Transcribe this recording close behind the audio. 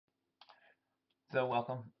So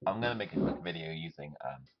welcome. I'm going to make a quick video using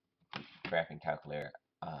graphing calculator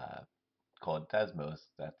called Desmos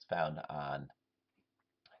that's found on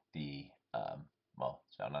the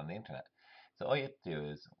it's found on the internet. So all you have to do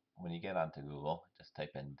is when you get onto Google, just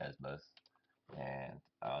type in Desmos, and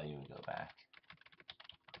I'll even go back,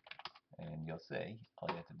 and you'll see all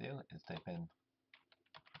you have to do is type in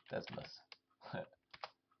Desmos.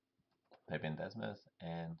 Type in Desmos,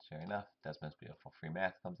 and sure enough, Desmos Beautiful Free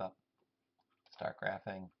Math comes up. Start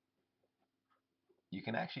graphing. You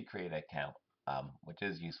can actually create an account, which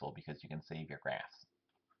is useful because you can save your graphs.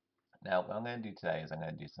 Now, what I'm going to do today is I'm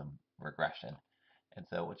going to do some regression. And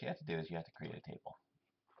so what you have to do is you have to create a table.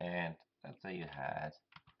 And let's say you had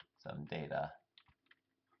some data,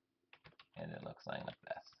 and it looks like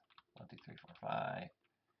this. 1, 2, 3, 4, 5.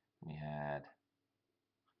 And you had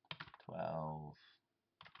 12,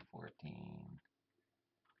 14,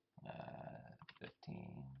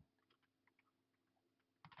 15,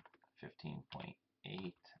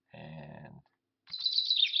 15.8, and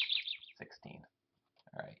 16.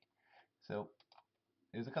 All right. So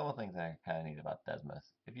there's a couple things I kind of need about Desmos.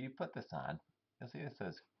 If you put this on, you'll see it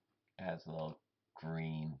says it has little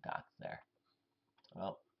green dots there.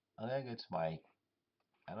 Well, I'm going to go to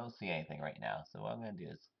I don't see anything right now, so what I'm going to do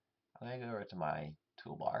is I'm going to go over to my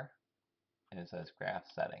toolbar, and it says Graph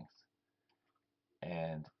Settings.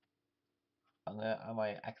 And on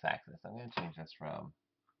my x-axis, I'm going to change this from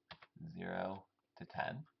 0 to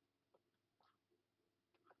 10.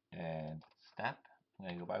 And step, I'm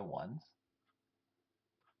going to go by ones.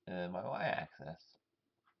 And my y-axis,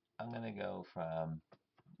 I'm going to go from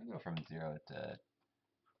 0 to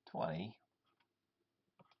 20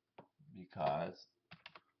 because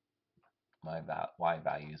my y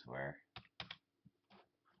values were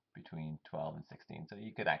between 12 and 16. So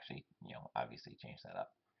you could actually, obviously change that up.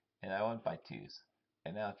 And I went by twos.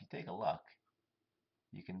 And now if you take a look,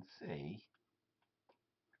 you can see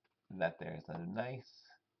that there's a nice,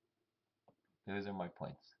 those are my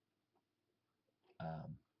points.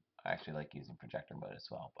 I actually like using projector mode as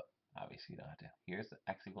well, but obviously you don't have to. Here's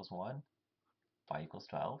x equals 1, y equals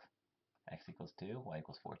 12, x equals 2, y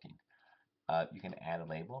equals 14. You can add a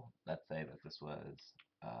label. Let's say that this was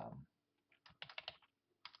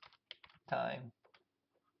time,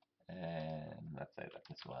 and let's say that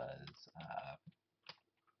this was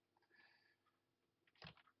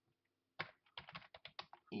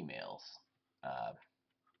emails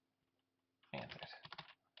answered.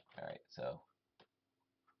 All right, so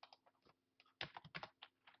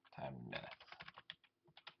time minutes.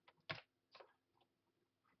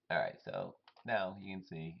 All right, so now you can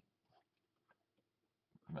see,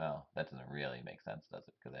 well, that doesn't really make sense, does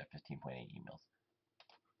it? Because I have 15.8 emails.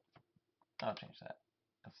 I'll change that.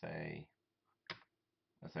 Let's say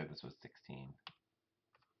this was 16,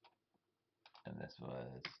 and this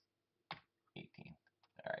was 18.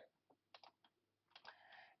 All right.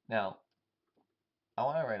 Now, I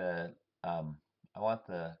want to write I want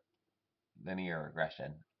the linear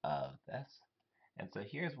regression of this. And so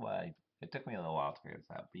here's why, it took me a little while to figure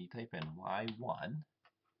this out, but you type in y1,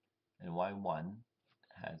 and y1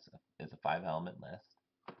 is a 5-element list.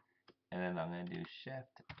 And then I'm going to do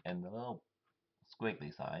shift and the little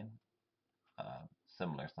squiggly sign,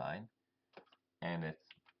 similar sign, and it's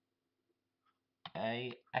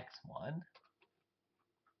ax1,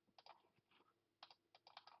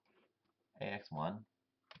 ax1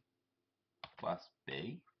 plus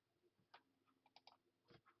b.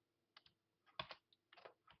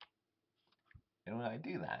 And when I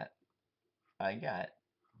do that, I get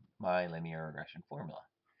my linear regression formula.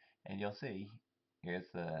 And you'll see, here's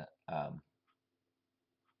the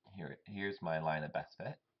here's my line of best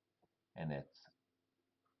fit, and it's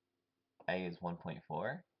A is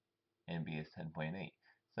 1.4 and B is 10.8.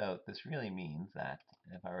 So this really means that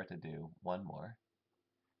if I were to do one more,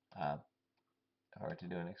 if I were to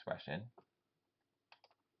do an expression,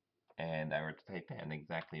 and I were to type in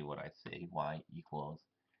exactly what I see, y equals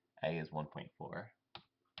A is 1.4,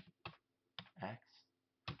 x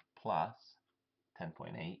plus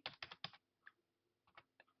 10.8,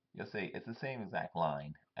 you'll see it's the same exact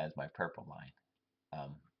line as my purple line,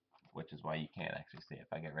 which is why you can't actually see it.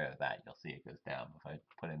 If I get rid of that, you'll see it goes down. If I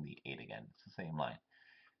put in the 8 again, it's the same line.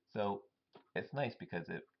 So it's nice because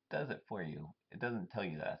it does it for you. It doesn't tell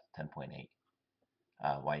you that it's 10.8.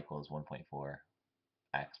 Y equals 1.4,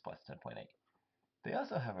 x plus 10.8. They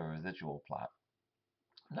also have a residual plot.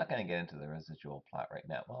 I'm not going to get into the residual plot right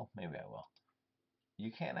now. Well, maybe I will.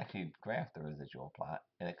 You can actually graph the residual plot,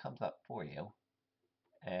 and it comes up for you.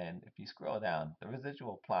 And if you scroll down, the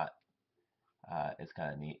residual plot is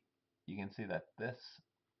kind of neat. You can see that this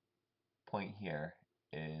point here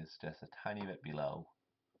is just a tiny bit below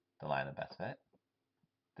the line of best fit.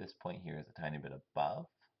 This point here is a tiny bit above.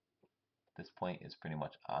 This point is pretty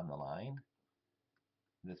much on the line.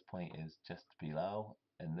 This point is just below,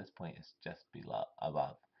 and this point is just below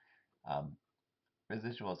above. Um,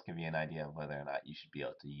 Residuals give you an idea of whether or not you should be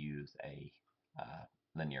able to use a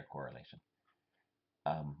linear correlation.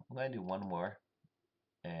 I'm going to do one more,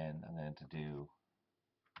 and I'm going to do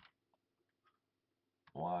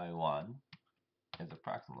y1 is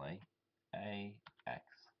approximately ax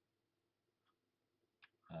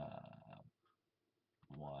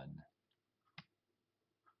 1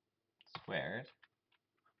 squared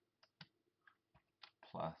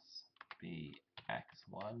plus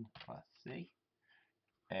bx1 plus c.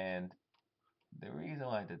 And the reason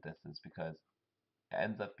why I did this is because it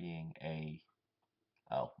ends up being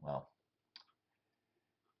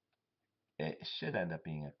it should end up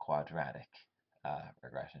being a quadratic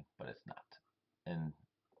regression, but it's not. And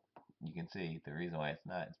you can see the reason why it's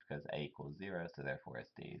not is because a equals 0, so therefore it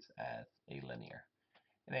stays as a linear.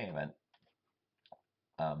 In any event,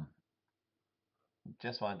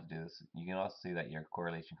 just wanted to do this. You can also see that your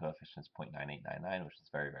correlation coefficient is 0.9899, which is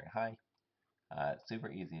very, very high.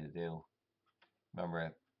 Super easy to do.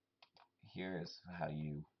 Remember, here's how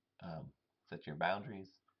you set your boundaries.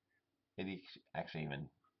 It actually even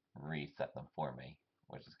reset them for me,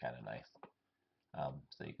 which is kind of nice.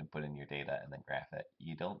 So you can put in your data and then graph it.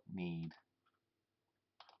 You don't need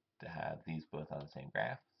to have these both on the same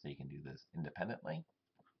graph, so you can do this independently.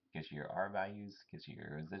 Gives you your R values, gives you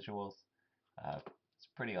your residuals. It's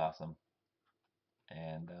pretty awesome.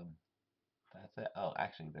 And that's it. Oh,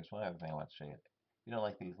 actually, there's one other thing I want to show you. If you don't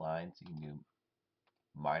like these lines, you can do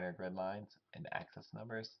minor grid lines and axis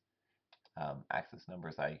numbers. Axis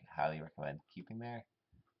numbers I highly recommend keeping there,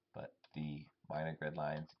 but the minor grid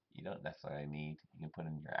lines you don't necessarily need. You can put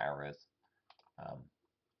in your arrows.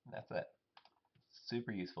 That's it.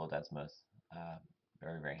 Super useful Desmos.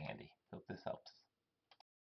 Very, very handy. Hope this helps.